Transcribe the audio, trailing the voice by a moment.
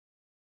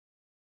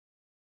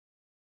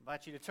I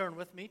invite you to turn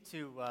with me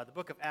to the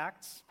book of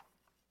Acts.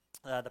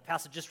 The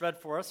passage just read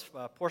for us,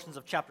 portions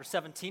of chapter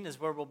 17, is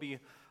where we'll be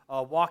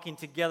walking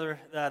together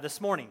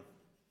this morning.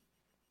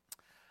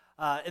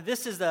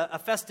 This is a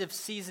festive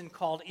season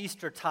called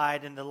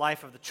Eastertide in the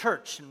life of the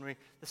church. And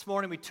this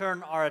morning we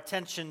turn our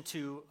attention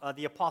to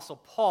the Apostle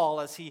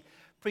Paul as he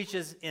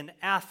preaches in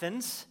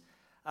Athens.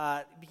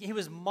 He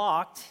was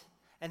mocked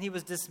and he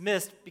was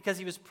dismissed because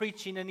he was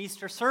preaching an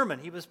Easter sermon.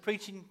 He was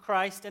preaching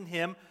Christ and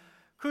Him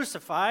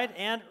crucified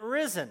and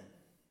risen.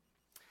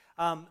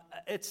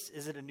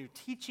 Is it a new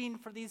teaching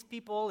for these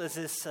people? Is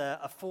this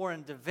a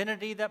foreign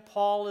divinity that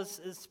Paul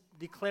is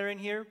declaring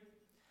here?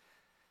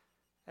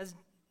 As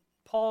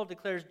Paul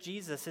declares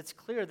Jesus, it's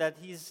clear that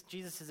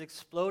Jesus is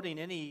exploding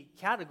any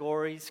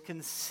categories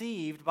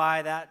conceived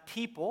by that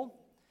people.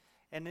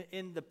 And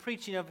in the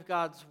preaching of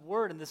God's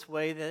word in this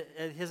way, that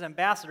his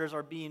ambassadors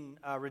are being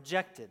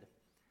rejected.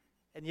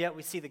 And yet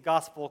we see the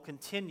gospel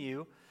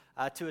continue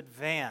to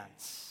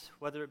advance.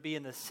 Whether it be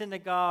in the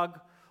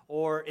synagogue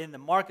or in the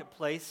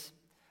marketplace,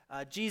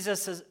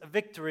 Jesus'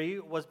 victory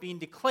was being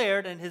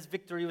declared and his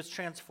victory was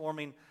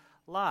transforming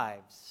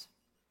lives.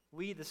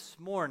 We this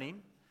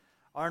morning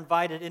are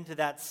invited into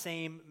that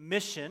same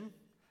mission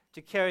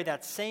to carry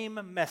that same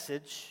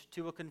message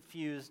to a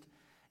confused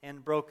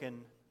and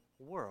broken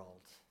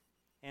world.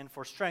 And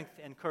for strength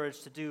and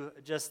courage to do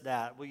just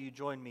that, will you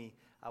join me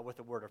with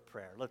a word of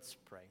prayer? Let's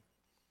pray.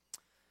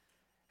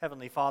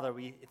 Heavenly Father,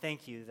 we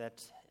thank you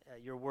that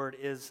your word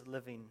is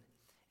living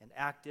and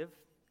active.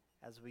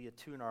 As we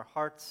attune our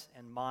hearts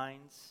and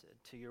minds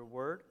to your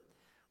word,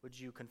 would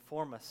you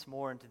conform us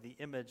more into the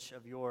image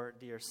of your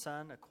dear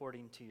Son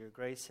according to your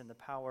grace and the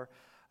power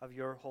of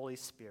your Holy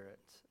Spirit.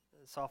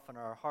 Soften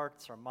our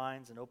hearts, our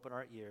minds, and open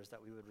our ears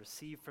that we would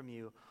receive from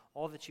you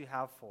all that you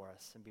have for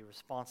us and be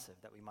responsive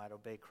that we might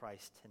obey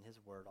Christ and his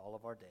word all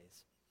of our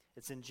days.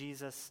 It's in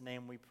Jesus'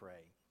 name we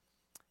pray.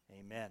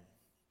 Amen.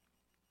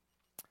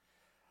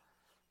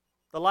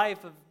 The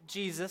life of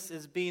Jesus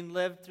is being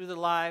lived through the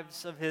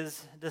lives of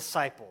his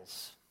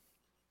disciples.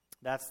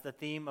 That's the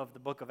theme of the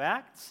book of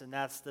Acts, and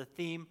that's the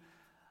theme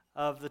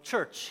of the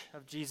church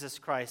of Jesus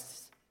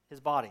Christ, his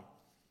body.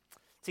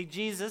 See,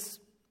 Jesus,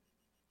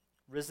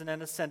 risen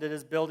and ascended,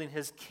 is building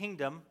his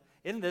kingdom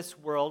in this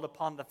world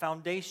upon the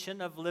foundation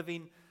of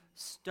living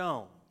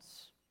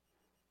stones.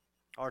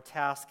 Our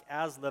task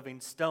as living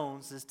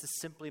stones is to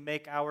simply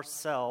make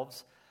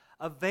ourselves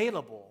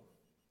available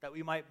that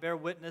we might bear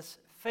witness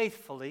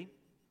faithfully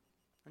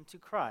unto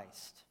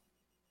Christ.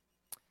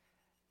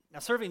 Now,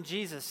 serving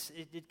Jesus,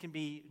 it can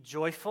be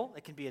joyful,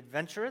 it can be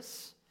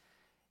adventurous,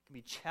 it can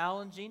be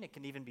challenging, it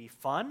can even be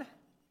fun.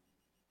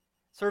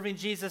 Serving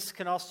Jesus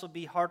can also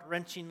be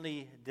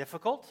heart-wrenchingly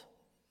difficult,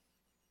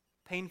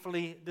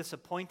 painfully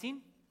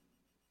disappointing,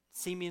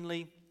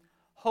 seemingly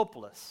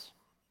hopeless.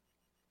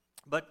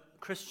 But,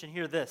 Christian,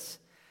 hear this.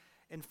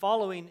 In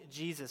following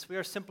Jesus, we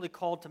are simply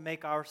called to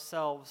make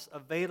ourselves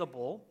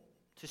available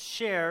to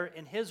share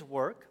in his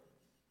work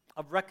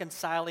of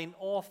reconciling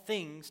all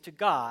things to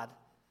God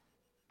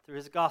through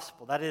his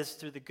gospel. That is,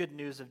 through the good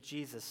news of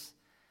Jesus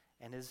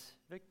and his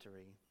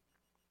victory.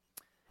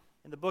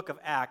 In the book of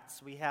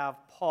Acts, we have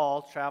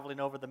Paul traveling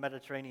over the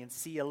Mediterranean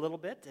Sea a little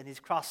bit, and he's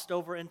crossed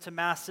over into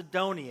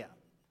Macedonia.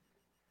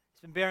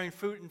 He's been bearing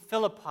fruit in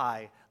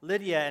Philippi.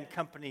 Lydia and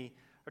company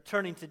are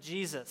turning to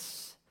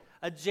Jesus.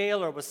 A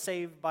jailer was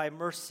saved by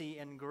mercy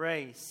and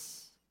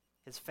grace,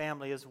 his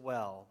family as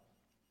well.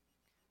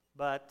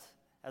 But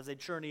as they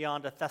journey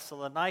on to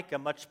Thessalonica,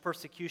 much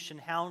persecution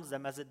hounds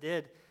them as it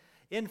did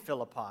in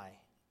Philippi.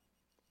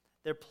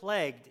 They're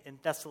plagued in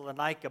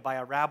Thessalonica by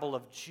a rabble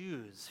of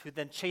Jews who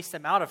then chase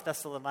them out of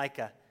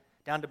Thessalonica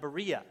down to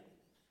Berea.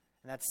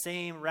 And that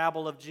same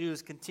rabble of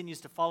Jews continues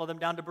to follow them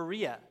down to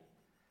Berea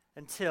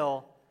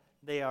until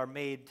they are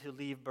made to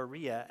leave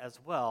Berea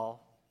as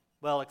well.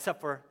 Well, except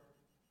for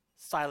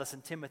Silas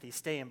and Timothy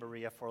stay in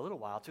Berea for a little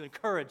while to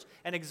encourage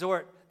and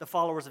exhort the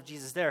followers of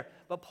Jesus there.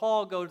 But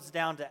Paul goes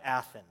down to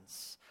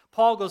Athens.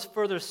 Paul goes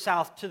further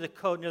south to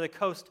near the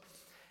coast.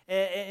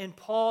 And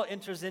Paul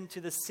enters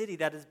into the city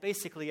that is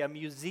basically a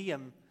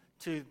museum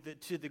to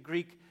the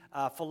Greek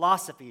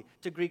philosophy,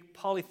 to Greek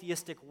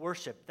polytheistic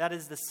worship. That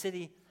is the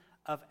city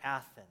of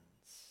Athens.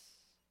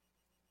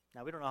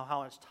 Now, we don't know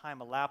how much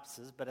time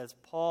elapses, but as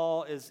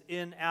Paul is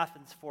in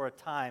Athens for a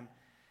time,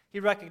 he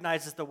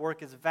recognizes the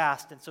work is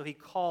vast, and so he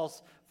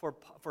calls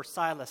for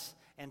Silas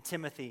and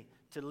Timothy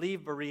to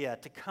leave Berea,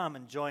 to come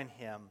and join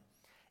him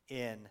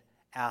in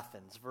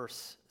Athens.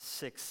 Verse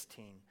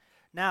 16.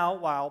 Now,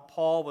 while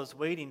Paul was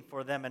waiting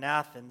for them in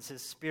Athens,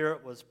 his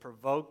spirit was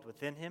provoked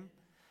within him,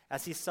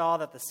 as he saw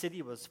that the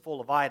city was full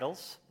of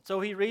idols.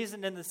 So he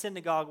reasoned in the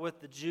synagogue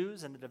with the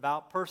Jews and the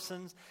devout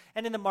persons,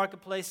 and in the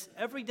marketplace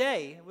every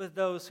day with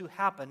those who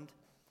happened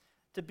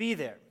to be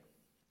there.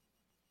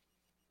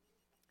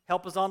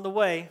 Help is on the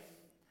way,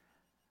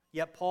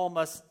 yet Paul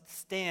must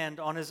stand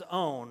on his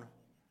own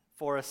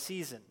for a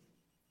season.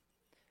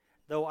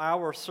 Though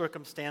our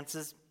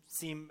circumstances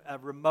seem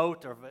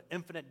remote or of an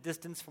infinite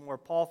distance from where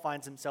Paul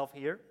finds himself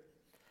here,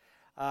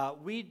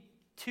 we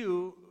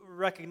too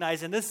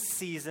recognize in this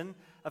season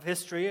of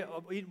history.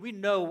 We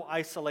know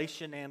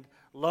isolation and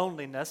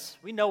loneliness.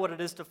 We know what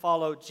it is to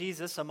follow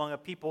Jesus among a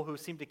people who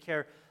seem to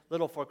care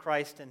little for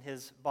Christ and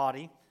his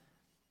body.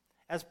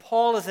 As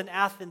Paul is in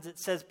Athens, it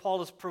says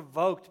Paul is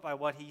provoked by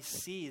what he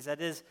sees.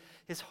 That is,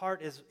 his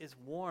heart is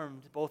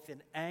warmed both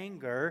in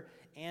anger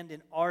and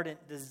in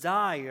ardent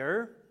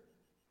desire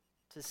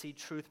to see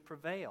truth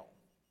prevail,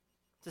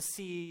 to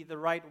see the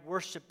right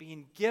worship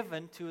being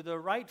given to the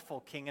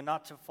rightful king and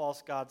not to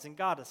false gods and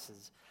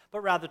goddesses,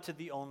 but rather to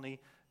the only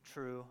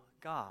true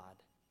God.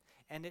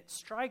 And it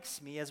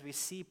strikes me as we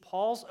see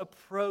Paul's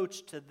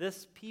approach to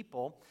this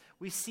people,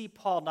 we see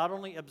Paul not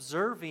only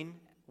observing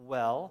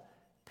well,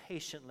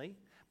 patiently,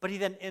 but he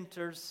then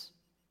enters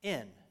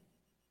in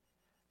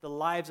the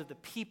lives of the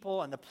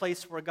people and the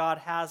place where God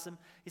has them.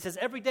 He says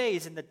every day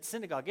he's in the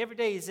synagogue, every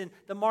day he's in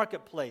the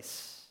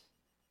marketplace.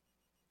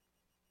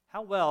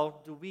 How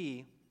well do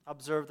we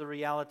observe the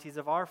realities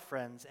of our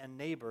friends and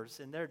neighbors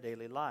in their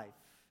daily life?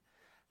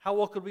 How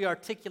well could we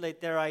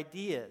articulate their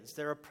ideas,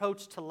 their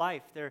approach to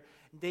life, their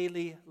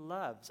daily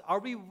loves? Are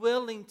we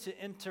willing to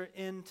enter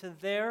into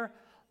their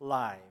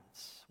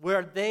lives,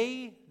 where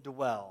they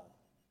dwell?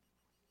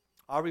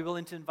 Are we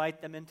willing to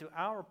invite them into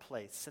our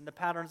place and the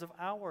patterns of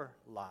our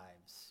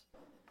lives?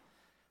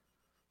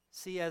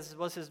 See, as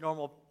was his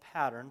normal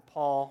pattern,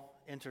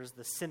 Paul enters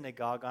the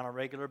synagogue on a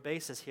regular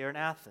basis here in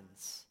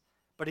Athens.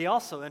 But he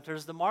also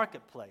enters the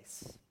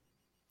marketplace.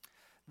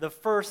 The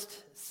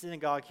first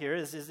synagogue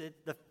here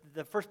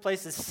the first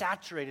place is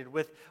saturated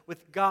with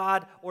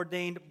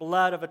God-ordained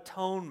blood of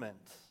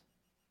atonement,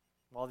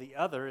 while the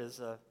other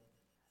is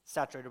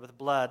saturated with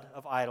blood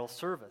of idol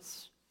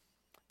service.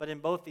 But in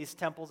both these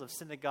temples of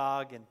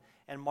synagogue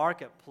and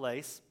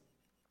marketplace,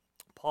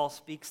 Paul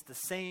speaks the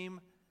same,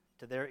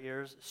 to their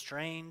ears,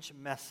 strange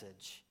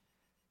message.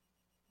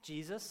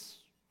 Jesus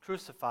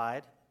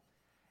crucified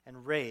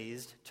and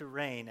raised to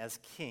reign as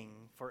king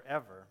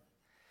forever.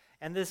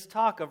 And this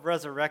talk of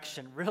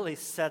resurrection really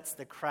sets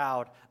the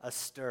crowd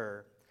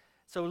astir.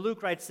 So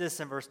Luke writes this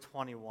in verse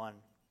 21.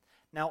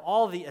 Now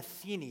all the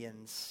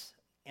Athenians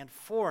and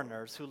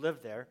foreigners who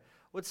lived there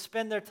would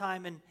spend their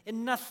time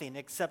in nothing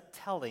except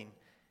telling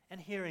and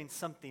hearing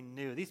something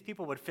new. These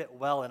people would fit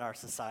well in our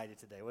society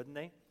today, wouldn't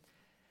they?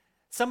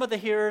 Some of the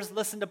hearers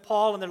listen to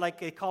Paul and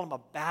they call him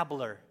a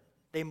babbler.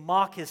 They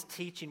mock his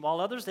teaching, while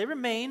others, they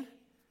remain.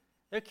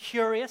 They're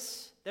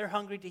curious. They're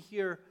hungry to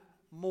hear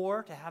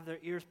more, to have their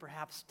ears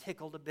perhaps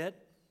tickled a bit.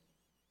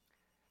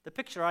 The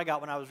picture I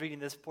got when I was reading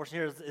this portion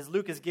here is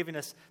Luke is giving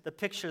us the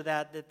picture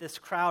that this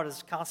crowd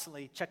is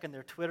constantly checking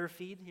their Twitter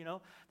feed,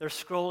 They're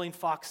scrolling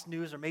Fox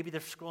News, or maybe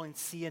they're scrolling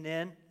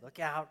CNN. Look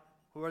out.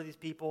 Who are these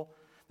people?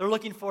 They're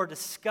looking for a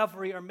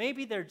discovery, or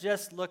maybe they're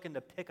just looking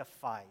to pick a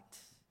fight.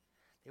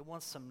 They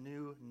want some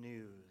new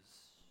news.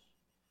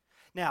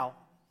 Now,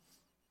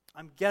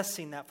 I'm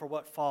guessing that for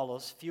what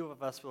follows, few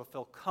of us will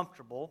feel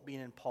comfortable being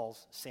in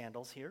Paul's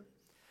sandals here,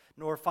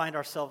 we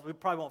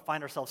probably won't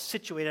find ourselves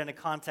situated in a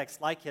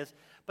context like his,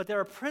 but there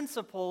are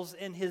principles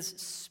in his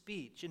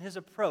speech, in his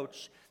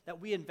approach,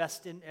 that we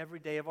invest in every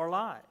day of our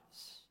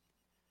lives.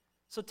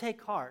 So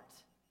take heart.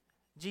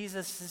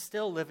 Jesus is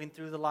still living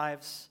through the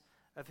lives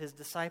of his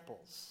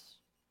disciples.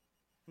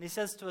 And he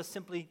says to us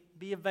simply,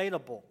 be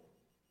available.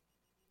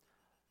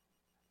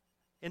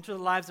 Enter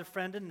the lives of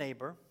friend and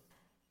neighbor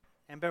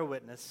and bear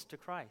witness to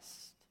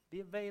Christ.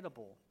 Be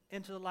available.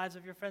 Enter the lives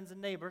of your friends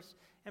and neighbors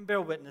and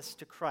bear witness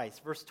to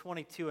Christ. Verse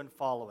 22 and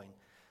following.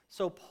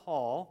 So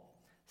Paul,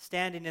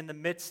 standing in the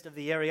midst of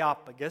the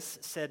Areopagus,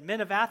 said,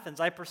 Men of Athens,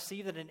 I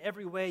perceive that in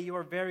every way you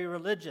are very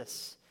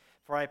religious.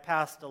 For I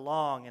passed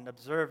along and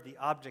observed the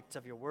objects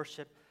of your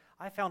worship.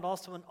 I found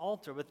also an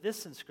altar with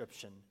this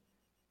inscription,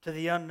 To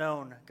the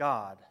unknown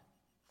God.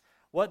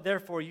 What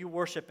therefore you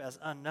worship as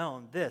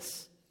unknown,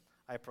 this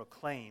I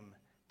proclaim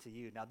to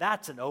you. Now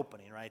that's an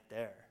opening right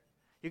there.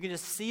 You can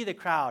just see the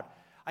crowd.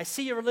 I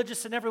see you're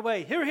religious in every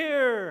way. Hear,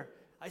 hear.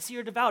 I see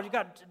you're devout. You've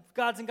got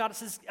gods and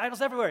goddesses,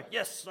 idols everywhere.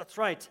 Yes, that's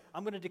right.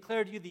 I'm going to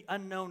declare to you the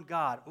unknown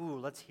God. Ooh,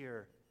 let's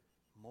hear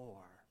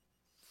more.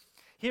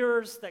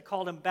 Hearers that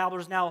called him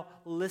babblers, now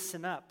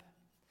listen up.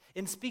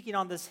 In speaking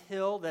on this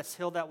hill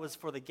that was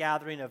for the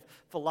gathering of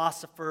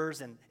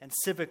philosophers and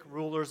civic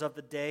rulers of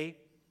the day,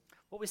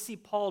 what we see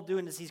Paul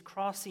doing is he's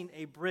crossing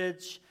a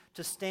bridge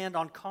to stand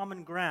on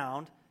common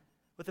ground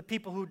with the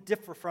people who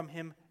differ from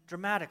him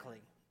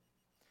dramatically.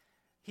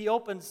 He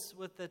opens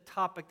with a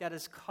topic that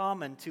is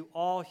common to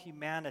all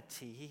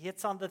humanity. He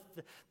hits on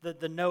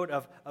the note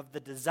of the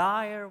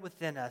desire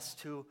within us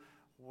to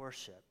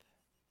worship.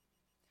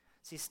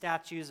 See,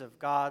 statues of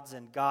gods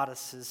and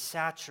goddesses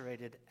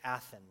saturated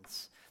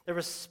Athens. There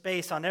was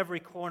space on every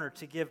corner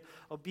to give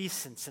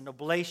obeisance and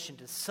oblation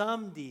to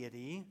some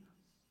deity,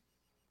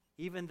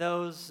 even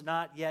those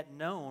not yet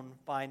known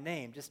by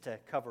name, just to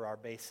cover our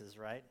bases,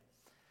 right?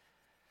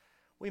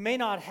 We may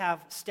not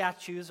have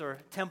statues or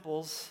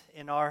temples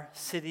in our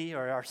city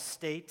or our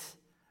state,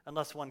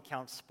 unless one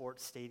counts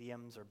sports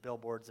stadiums or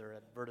billboards or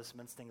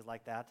advertisements, things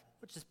like that,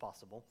 which is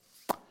possible.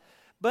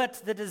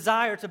 But the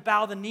desire to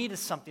bow the knee to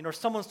something or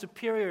someone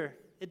superior,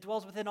 it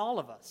dwells within all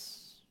of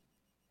us.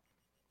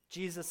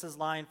 Jesus'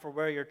 line, for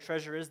where your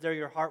treasure is, there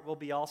your heart will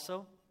be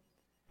also.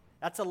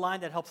 That's a line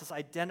that helps us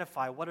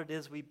identify what it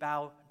is we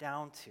bow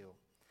down to.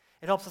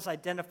 It helps us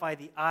identify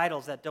the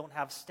idols that don't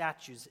have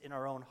statues in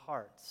our own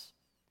hearts.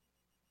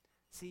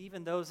 See,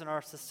 even those in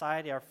our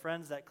society, our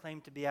friends that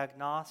claim to be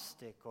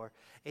agnostic or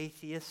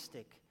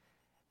atheistic,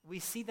 we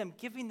see them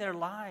giving their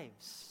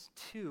lives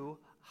to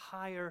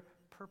higher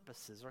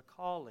purposes or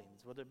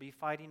callings, whether it be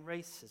fighting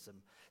racism,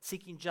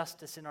 seeking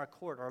justice in our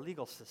court, our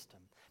legal system.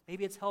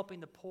 Maybe it's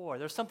helping the poor.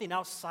 There's something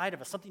outside of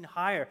us, something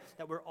higher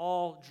that we're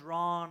all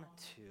drawn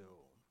to.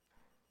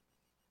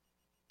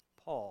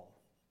 Paul,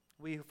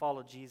 we who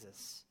follow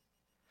Jesus,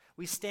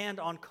 we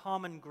stand on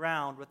common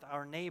ground with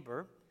our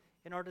neighbor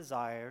in our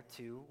desire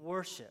to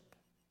worship.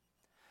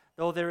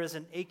 Though there is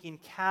an aching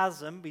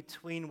chasm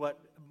between what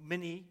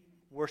many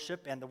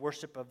worship and the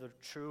worship of the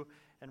true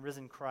and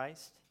risen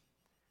Christ,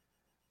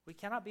 we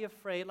cannot be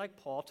afraid, like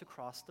Paul, to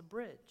cross the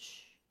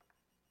bridge,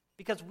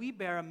 because we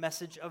bear a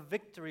message of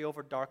victory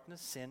over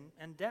darkness, sin,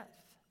 and death.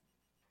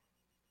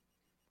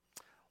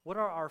 What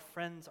are our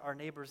friends, our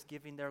neighbors,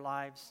 giving their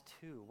lives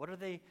to? What are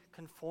they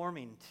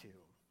conforming to?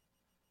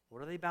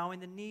 What are they bowing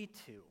the knee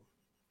to?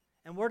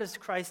 And where does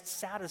Christ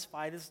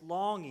satisfy this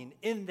longing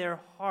in their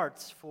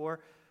hearts for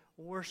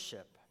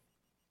worship?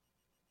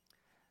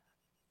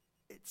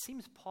 It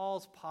seems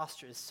Paul's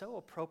posture is so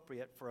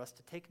appropriate for us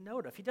to take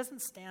note of. He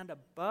doesn't stand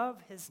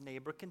above his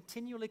neighbor,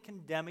 continually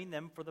condemning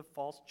them for the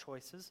false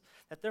choices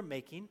that they're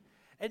making,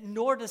 and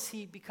nor does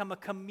he become a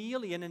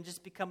chameleon and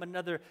just become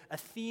another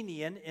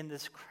Athenian in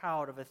this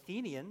crowd of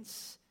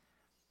Athenians.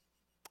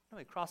 No,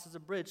 he crosses a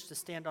bridge to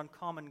stand on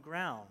common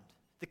ground,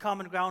 the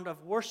common ground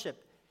of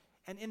worship.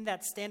 And in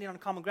that standing on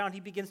common ground, he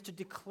begins to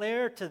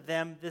declare to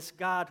them this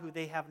God who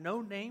they have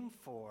no name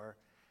for.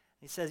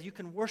 He says, you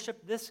can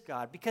worship this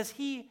God because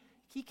he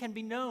can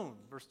be known,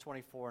 verse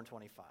 24 and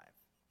 25.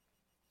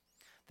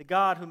 The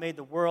God who made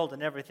the world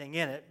and everything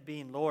in it,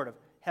 being Lord of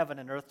heaven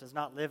and earth, does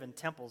not live in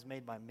temples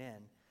made by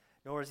men,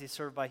 nor is he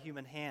served by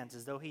human hands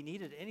as though he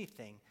needed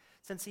anything,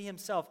 since he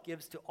himself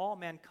gives to all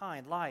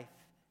mankind life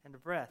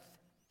and breath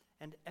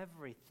and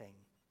everything.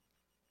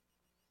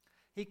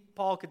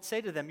 Paul could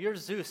say to them, you're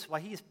Zeus, why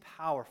he's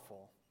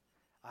powerful.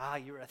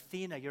 You're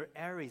Athena, you're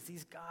Ares.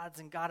 These gods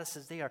and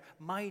goddesses, they are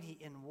mighty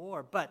in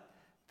war. But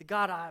the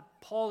God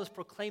Paul is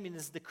proclaiming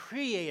is the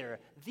creator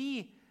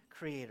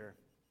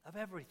of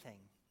everything.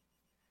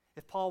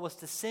 If Paul was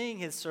to sing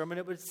his sermon,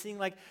 it would sing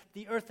like,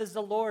 the earth is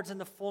the Lord's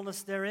and the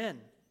fullness therein.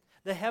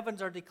 The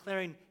heavens are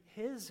declaring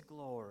his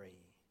glory.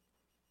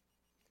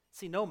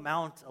 See, no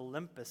Mount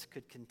Olympus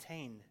could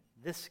contain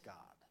this God,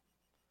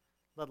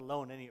 let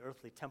alone any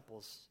earthly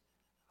temples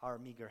our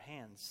meager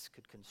hands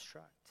could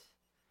construct.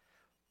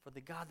 For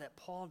the God that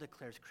Paul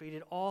declares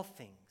created all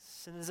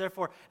things and is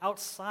therefore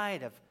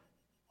outside of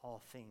all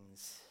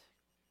things.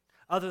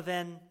 Other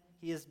than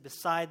he is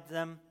beside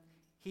them,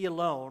 he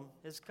alone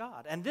is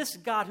God. And this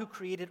God who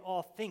created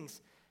all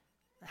things,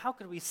 how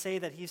could we say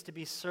that he's to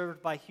be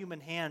served by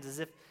human hands as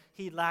if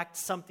he lacked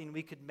something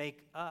we could make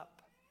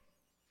up?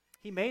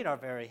 He made our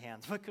very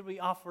hands. What could we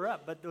offer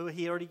up but what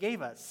he already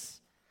gave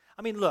us?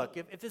 I mean, look,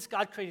 if this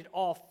God created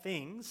all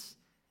things,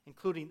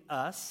 including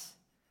us,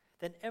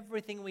 then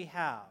everything we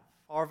have,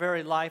 our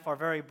very life, our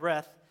very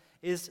breath,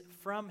 is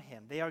from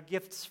him. They are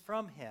gifts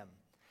from him.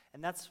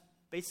 And that's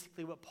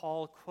basically what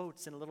Paul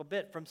quotes in a little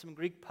bit from some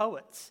Greek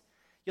poets.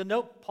 You'll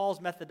note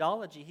Paul's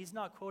methodology. He's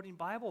not quoting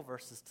Bible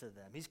verses to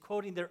them. He's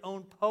quoting their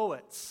own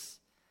poets,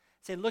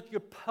 saying, look,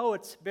 your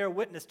poets bear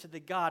witness to the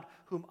God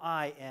whom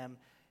I am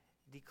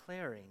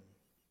declaring.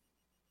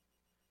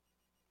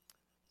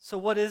 So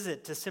what is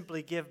it to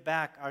simply give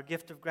back our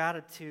gift of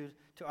gratitude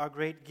to our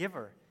great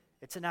giver?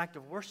 It's an act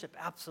of worship,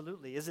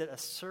 absolutely. Is it a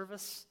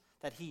service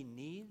that he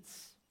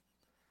needs?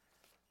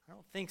 I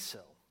don't think so.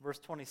 Verse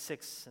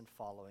 26 and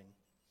following.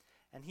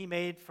 And he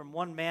made from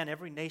one man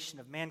every nation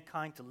of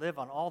mankind to live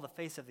on all the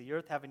face of the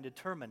earth, having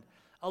determined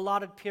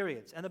allotted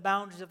periods and the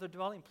boundaries of their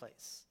dwelling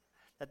place,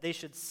 that they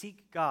should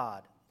seek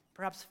God,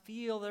 perhaps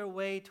feel their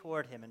way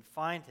toward him and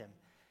find him.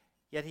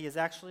 Yet he is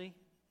actually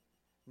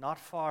not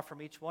far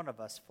from each one of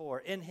us, for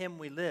in him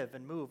we live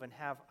and move and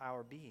have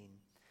our being.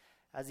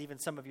 As even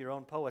some of your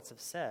own poets have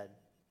said,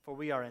 for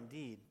we are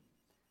indeed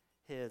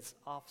his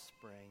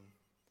offspring.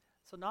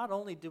 So not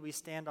only do we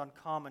stand on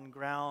common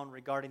ground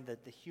regarding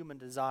the human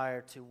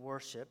desire to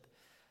worship,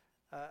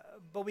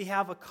 but we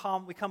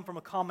come from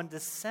a common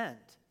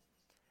descent.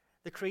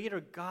 The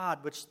Creator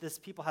God, which this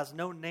people has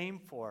no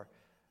name for,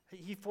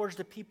 he forged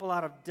a people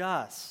out of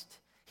dust.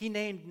 He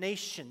named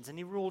nations and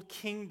he ruled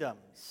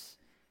kingdoms.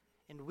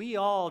 And we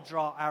all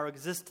draw our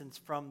existence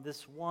from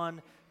this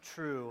one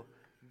true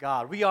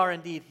God. We are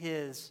indeed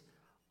his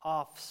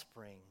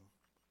offspring.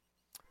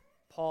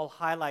 Paul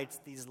highlights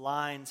these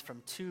lines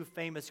from two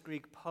famous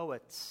Greek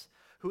poets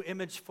who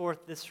image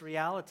forth this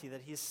reality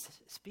that he's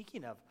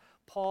speaking of.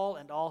 Paul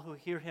and all who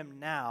hear him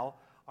now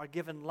are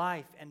given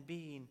life and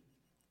being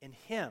in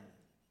him.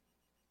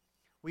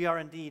 We are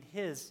indeed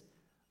his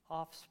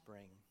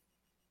offspring.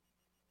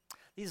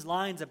 These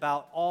lines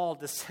about all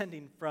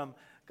descending from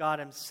God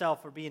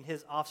himself, or being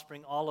his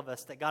offspring, all of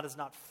us, that God is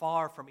not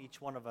far from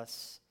each one of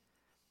us.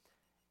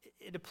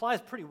 It applies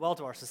pretty well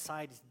to our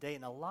society today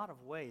in a lot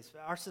of ways.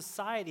 Our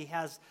society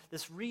has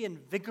this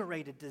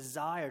reinvigorated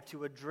desire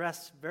to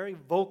address very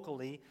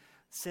vocally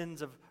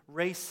sins of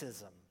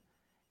racism.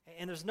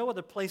 And there's no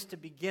other place to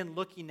begin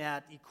looking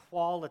at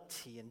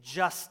equality and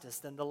justice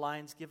than the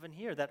lines given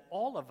here, that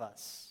all of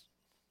us,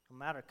 no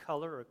matter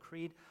color or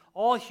creed,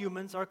 all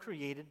humans are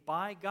created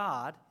by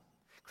God,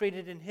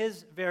 created in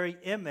his very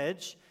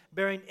image,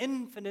 bearing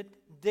infinite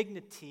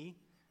dignity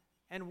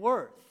and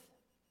worth.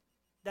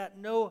 That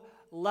no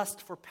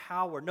lust for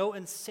power, no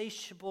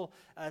insatiable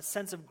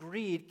sense of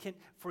greed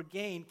for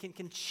gain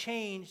can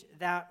change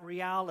that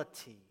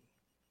reality.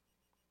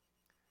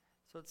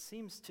 So it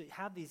seems to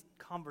have these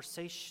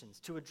conversations,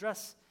 to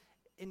address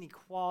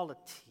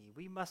inequality,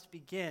 we must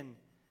begin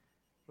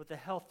with a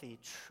healthy,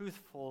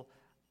 truthful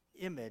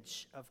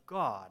image of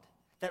God,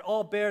 that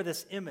all bear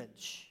this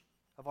image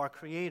of our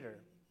Creator,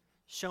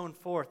 shown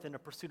forth in a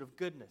pursuit of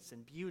goodness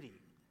and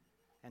beauty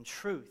and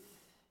truth.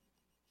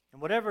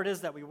 And whatever it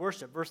is that we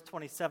worship, verse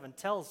 27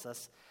 tells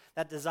us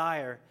that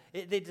desire,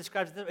 it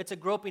describes it's a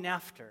groping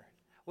after,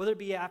 whether it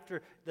be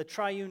after the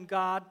triune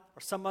God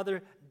or some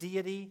other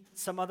deity,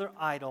 some other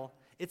idol,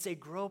 it's a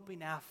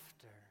groping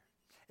after.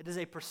 It is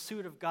a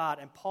pursuit of God,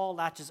 and Paul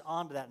latches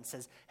onto that and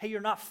says, hey,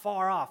 you're not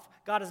far off.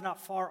 God is not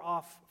far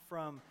off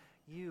from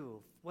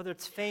you. Whether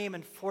it's fame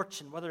and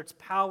fortune, whether it's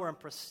power and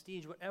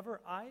prestige,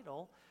 whatever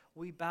idol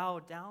we bow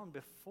down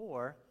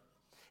before,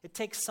 it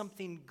takes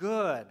something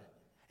good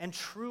and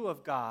true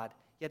of God,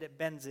 yet it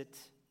bends it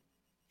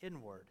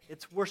inward.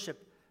 It's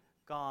worship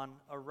gone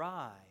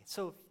awry.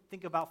 So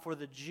think about for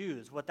the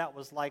Jews, what that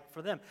was like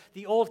for them.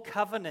 The old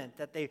covenant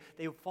that they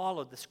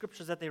followed, the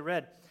scriptures that they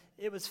read,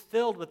 it was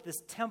filled with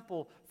this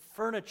temple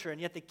furniture,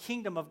 and yet the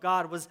kingdom of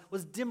God was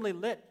dimly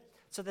lit,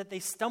 so that they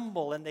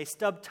stumble and they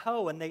stub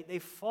toe and they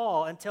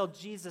fall until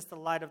Jesus, the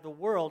light of the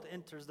world,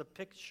 enters the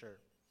picture,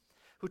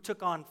 who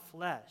took on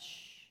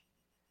flesh.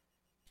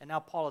 And now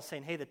Paul is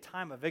saying, hey, the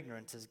time of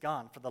ignorance is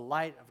gone, for the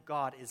light of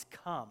God is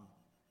come.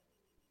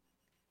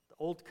 The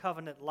old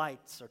covenant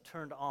lights are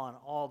turned on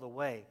all the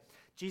way.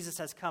 Jesus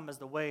has come as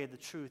the way, the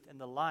truth, and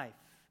the life.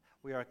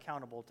 We are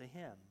accountable to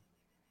him.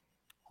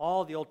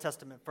 All the Old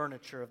Testament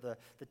furniture of the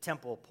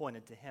temple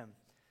pointed to him.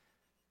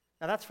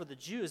 Now that's for the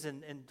Jews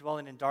in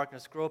dwelling in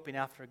darkness, groping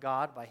after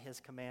God by his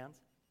commands.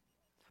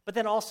 But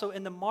then also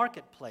in the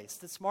marketplace,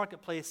 this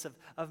marketplace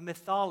of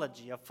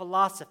mythology, of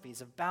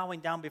philosophies, of bowing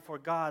down before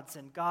gods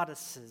and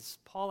goddesses,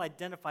 Paul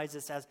identifies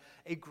this as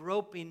a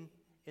groping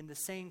in the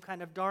same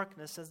kind of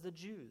darkness as the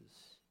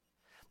Jews.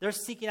 They're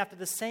seeking after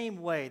the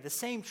same way, the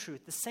same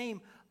truth, the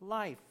same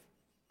life.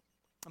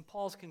 And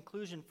Paul's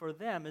conclusion for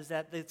them is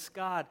that this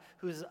God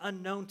who is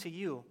unknown to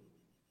you,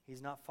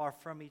 he's not far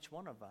from each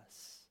one of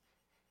us.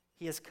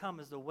 He has come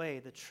as the way,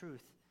 the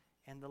truth,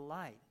 and the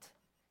light.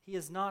 He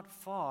is not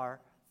far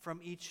from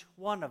each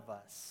one of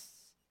us.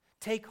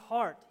 Take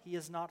heart, he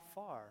is not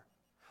far.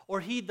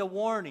 Or heed the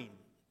warning,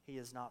 he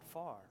is not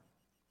far.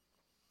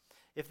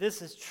 If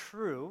this is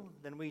true,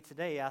 then we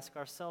today ask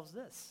ourselves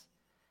this: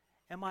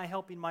 am I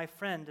helping my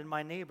friend and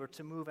my neighbor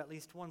to move at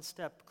least one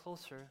step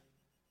closer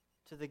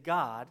to the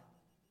God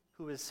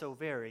who is so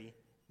very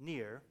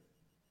near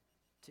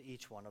to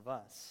each one of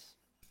us?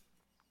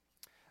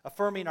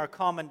 Affirming our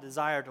common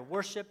desire to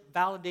worship,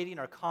 validating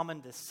our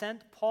common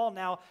descent, Paul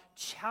now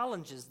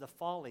challenges the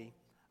folly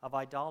of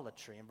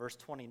idolatry in verse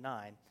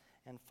 29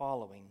 and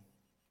following.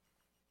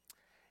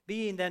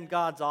 Being then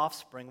God's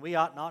offspring, we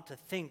ought not to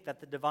think that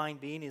the divine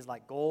being is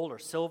like gold or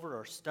silver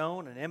or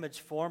stone, an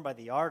image formed by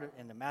the art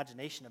and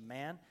imagination of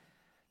man.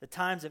 The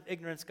times of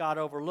ignorance God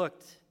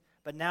overlooked,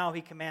 but now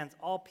he commands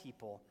all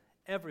people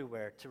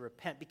everywhere to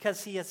repent,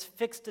 because he has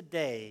fixed a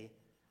day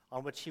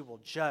on which he will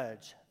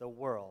judge the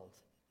world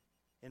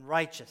in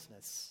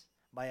righteousness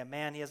by a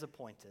man he has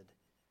appointed.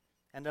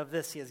 And of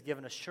this he has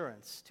given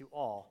assurance to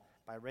all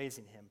by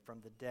raising him from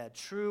the dead.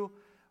 True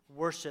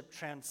worship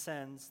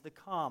transcends the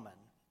common.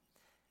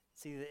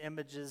 See, the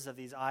images of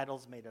these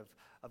idols made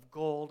of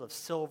gold, of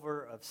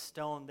silver, of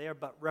stone, they are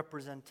but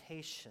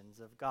representations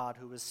of God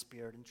who is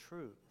spirit and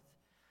truth.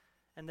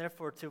 And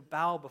therefore, to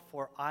bow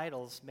before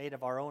idols made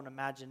of our own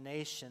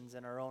imaginations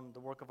and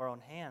the work of our own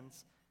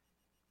hands,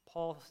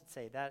 Paul would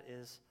say that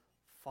is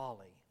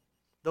folly.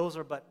 Those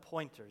are but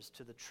pointers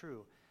to the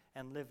true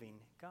and living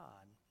God.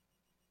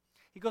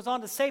 He goes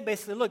on to say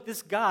basically, look,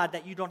 this God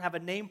that you don't have a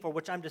name for,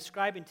 which I'm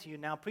describing to you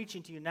now,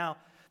 preaching to you now,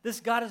 this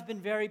God has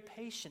been very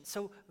patient,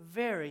 so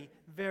very,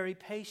 very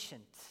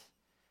patient.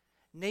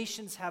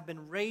 Nations have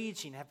been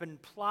raging, have been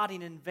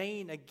plotting in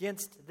vain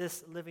against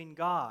this living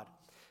God.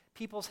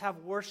 Peoples have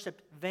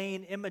worshipped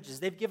vain images.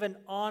 They've given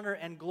honor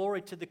and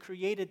glory to the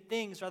created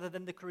things rather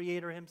than the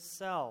Creator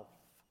himself.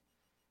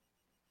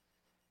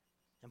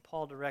 And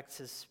Paul directs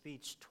his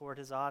speech toward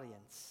his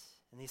audience.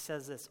 And he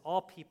says this: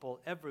 all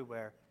people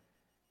everywhere,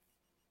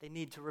 they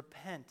need to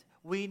repent.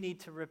 We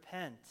need to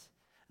repent.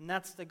 And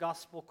that's the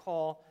gospel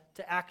call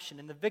to action.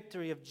 In the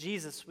victory of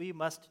Jesus, we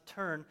must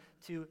turn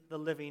to the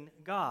living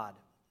God.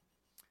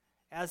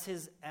 as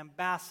his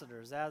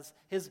ambassadors, as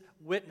his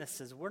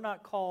witnesses. We're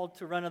not called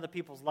to run other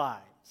people's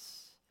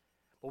lives,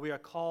 but we are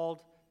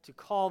called to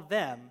call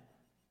them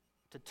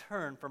to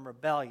turn from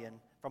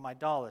rebellion, from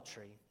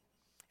idolatry,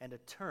 and to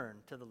turn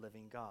to the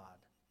living God.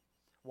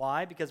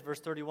 Why? Because verse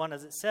 31,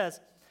 as it says,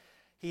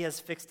 he has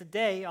fixed a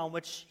day on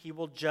which he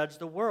will judge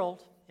the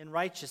world in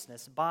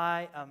righteousness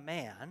by a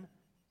man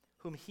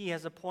whom he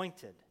has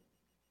appointed.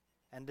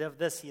 And of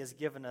this he has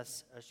given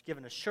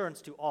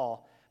assurance to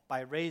all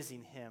by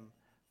raising him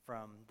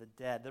from the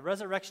dead. The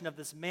resurrection of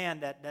this man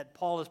that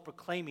Paul is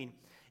proclaiming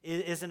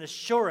is an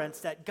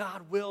assurance that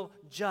God will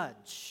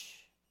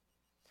judge.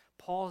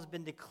 Paul has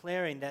been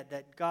declaring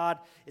that God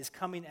is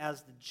coming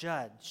as the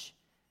judge.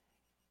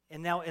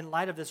 And now in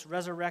light of this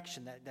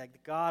resurrection,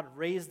 that God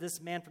raised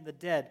this man from the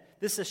dead,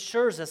 this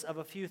assures us of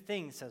a few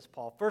things, says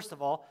Paul. First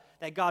of all,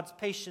 that God's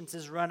patience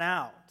is run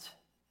out.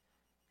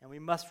 And we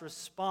must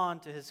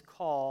respond to his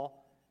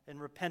call in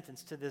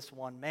repentance to this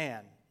one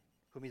man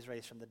whom he's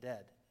raised from the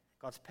dead.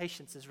 God's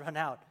patience is run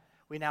out.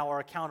 We now are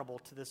accountable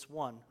to this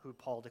one who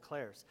Paul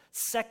declares.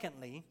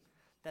 Secondly,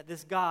 that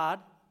this God,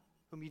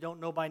 whom you don't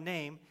know by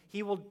name,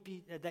 he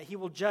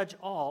will judge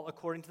all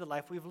according to the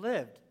life we've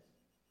lived.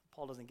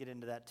 Paul doesn't get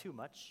into that too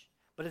much,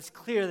 but it's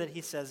clear that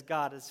he says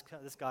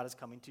this God is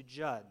coming to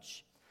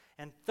judge.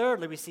 And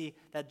thirdly, we see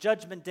that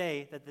judgment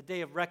day, that the day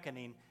of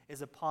reckoning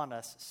is upon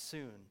us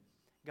soon.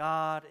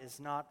 God is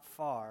not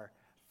far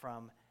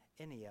from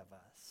any of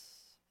us.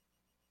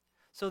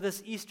 So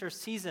this Easter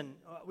season,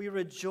 we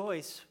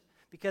rejoice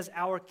because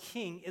our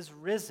King is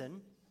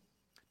risen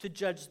to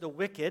judge the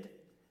wicked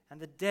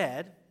and the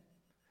dead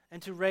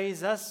and to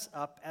raise us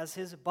up as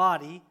his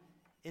body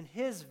in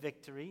his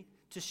victory,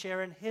 to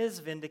share in his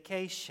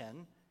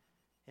vindication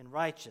in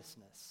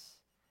righteousness,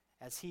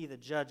 as he, the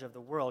judge of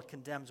the world,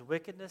 condemns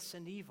wickedness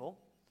and evil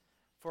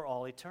for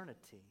all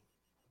eternity.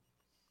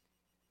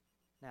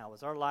 Now,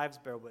 as our lives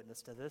bear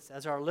witness to this,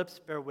 as our lips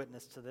bear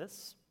witness to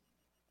this,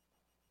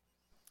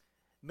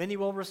 many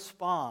will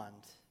respond,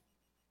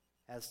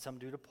 as some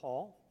do to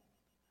Paul,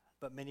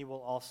 but many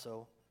will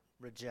also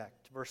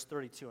reject. Verse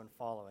 32 and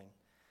following.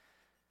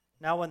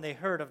 Now when they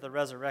heard of the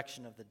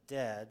resurrection of the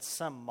dead,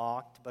 some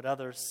mocked, but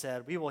others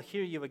said, "We will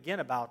hear you again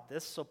about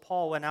this." So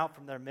Paul went out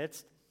from their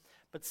midst,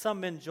 but some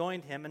men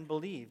joined him and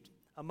believed,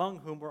 among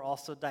whom were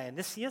also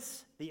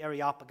Dionysius the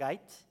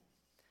Areopagite,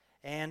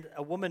 and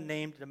a woman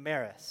named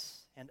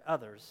Damaris, and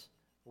others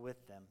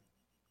with them.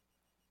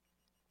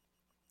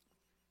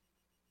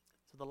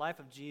 So the life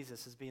of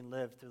Jesus is being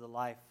lived through the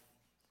life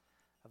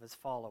of his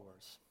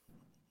followers.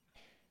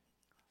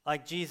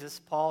 Like Jesus,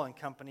 Paul and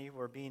company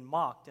were being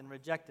mocked and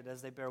rejected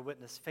as they bear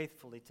witness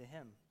faithfully to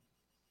him.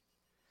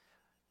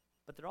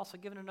 But they're also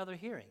given another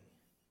hearing.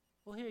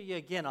 We'll hear you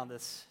again on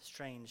this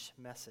strange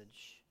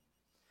message.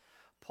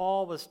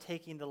 Paul was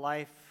taking the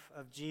life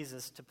of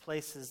Jesus to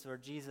places where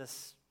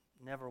Jesus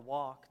never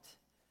walked,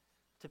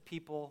 to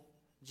people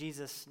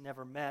Jesus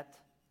never met,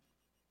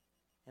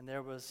 and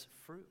there was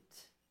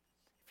fruit.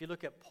 If you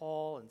look at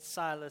Paul and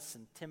Silas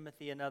and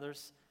Timothy and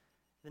others,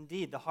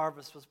 indeed the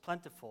harvest was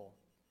plentiful.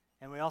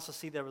 And we also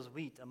see there was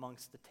wheat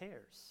amongst the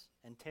tares,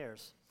 and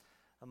tares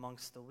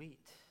amongst the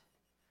wheat.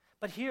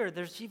 But here,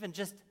 there's even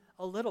just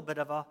a little bit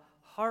of a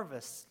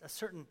harvest. A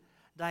certain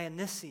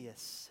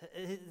Dionysius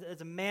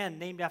is a man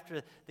named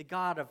after the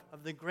god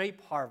of the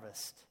grape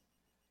harvest,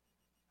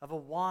 of a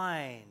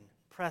wine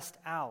pressed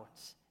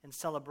out in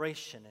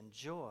celebration and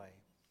joy.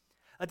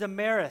 A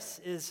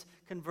Damaris is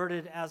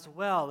converted as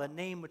well, a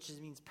name which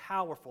means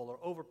powerful or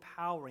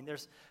overpowering.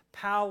 There's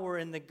power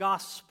in the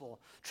gospel,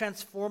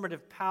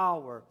 transformative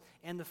power,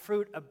 and the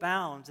fruit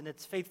abounds in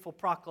its faithful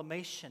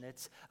proclamation.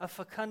 It's a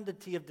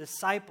fecundity of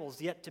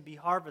disciples yet to be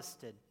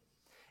harvested.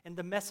 And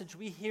the message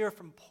we hear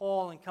from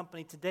Paul and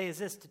company today is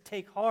this: to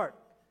take heart,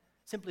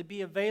 simply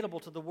be available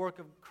to the work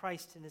of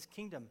Christ in his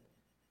kingdom,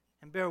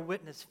 and bear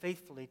witness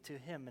faithfully to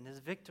him and his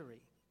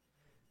victory.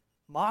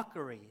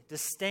 Mockery,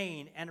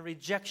 disdain, and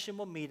rejection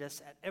will meet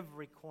us at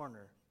every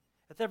corner,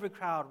 with every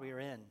crowd we are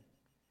in.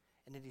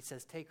 And then he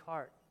says, take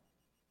heart,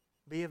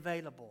 be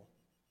available,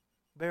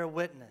 bear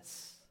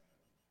witness,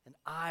 and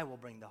I will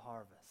bring the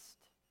harvest.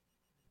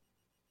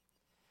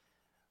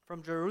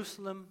 From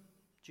Jerusalem,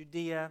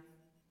 Judea,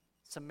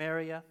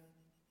 Samaria,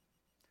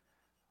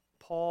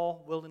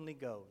 Paul willingly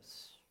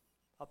goes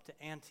up to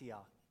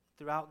Antioch,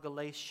 throughout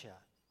Galatia,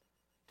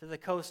 to the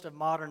coast of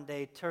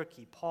modern-day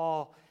Turkey.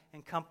 Paul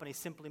and company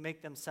simply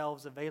make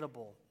themselves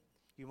available.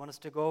 You want us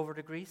to go over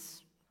to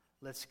Greece?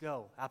 Let's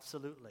go,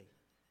 absolutely.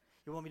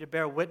 You want me to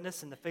bear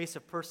witness in the face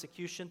of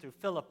persecution through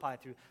Philippi,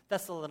 through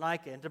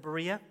Thessalonica, and to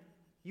Berea?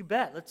 You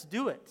bet, let's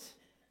do it.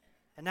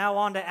 And now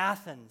on to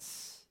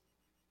Athens,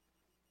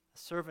 a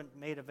servant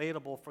made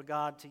available for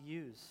God to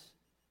use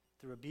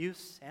through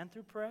abuse and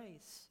through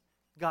praise.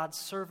 God's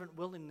servant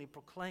willingly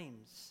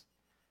proclaims.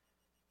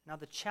 Now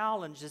the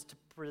challenge is to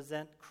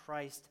present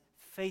Christ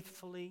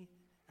faithfully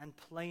and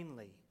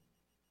plainly.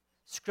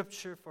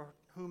 Scripture for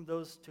whom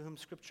those to whom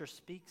Scripture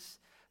speaks,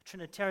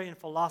 Trinitarian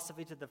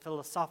philosophy to the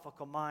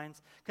philosophical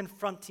minds,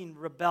 confronting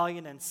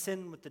rebellion and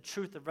sin with the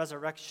truth of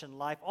resurrection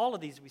life. All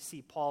of these we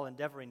see Paul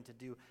endeavoring to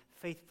do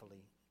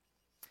faithfully.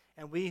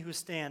 And we who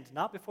stand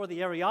not before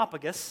the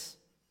Areopagus,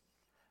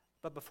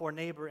 but before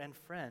neighbor and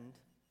friend,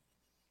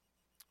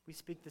 we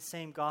speak the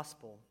same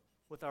gospel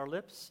with our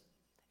lips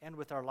and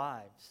with our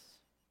lives.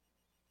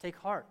 Take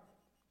heart,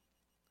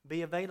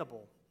 be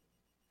available,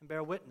 and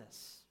bear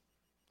witness.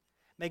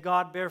 May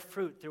God bear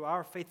fruit through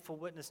our faithful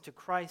witness to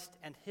Christ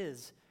and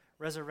His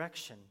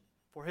resurrection,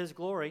 for His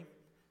glory,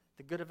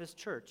 the good of His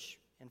church,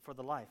 and for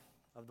the life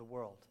of the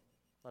world.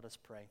 Let us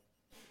pray.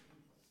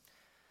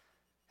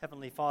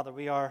 Heavenly Father,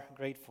 we are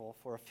grateful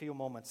for a few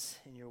moments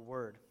in your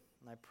word.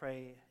 And I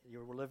pray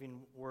your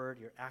living word,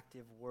 your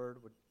active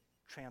word would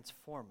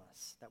transform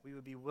us, that we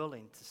would be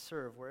willing to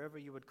serve wherever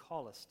you would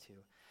call us to,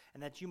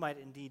 and that you might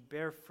indeed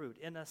bear fruit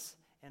in us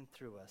and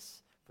through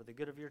us for the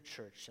good of your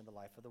church and the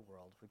life of the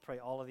world. We pray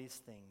all of these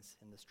things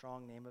in the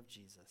strong name of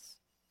Jesus.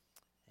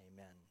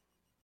 Amen.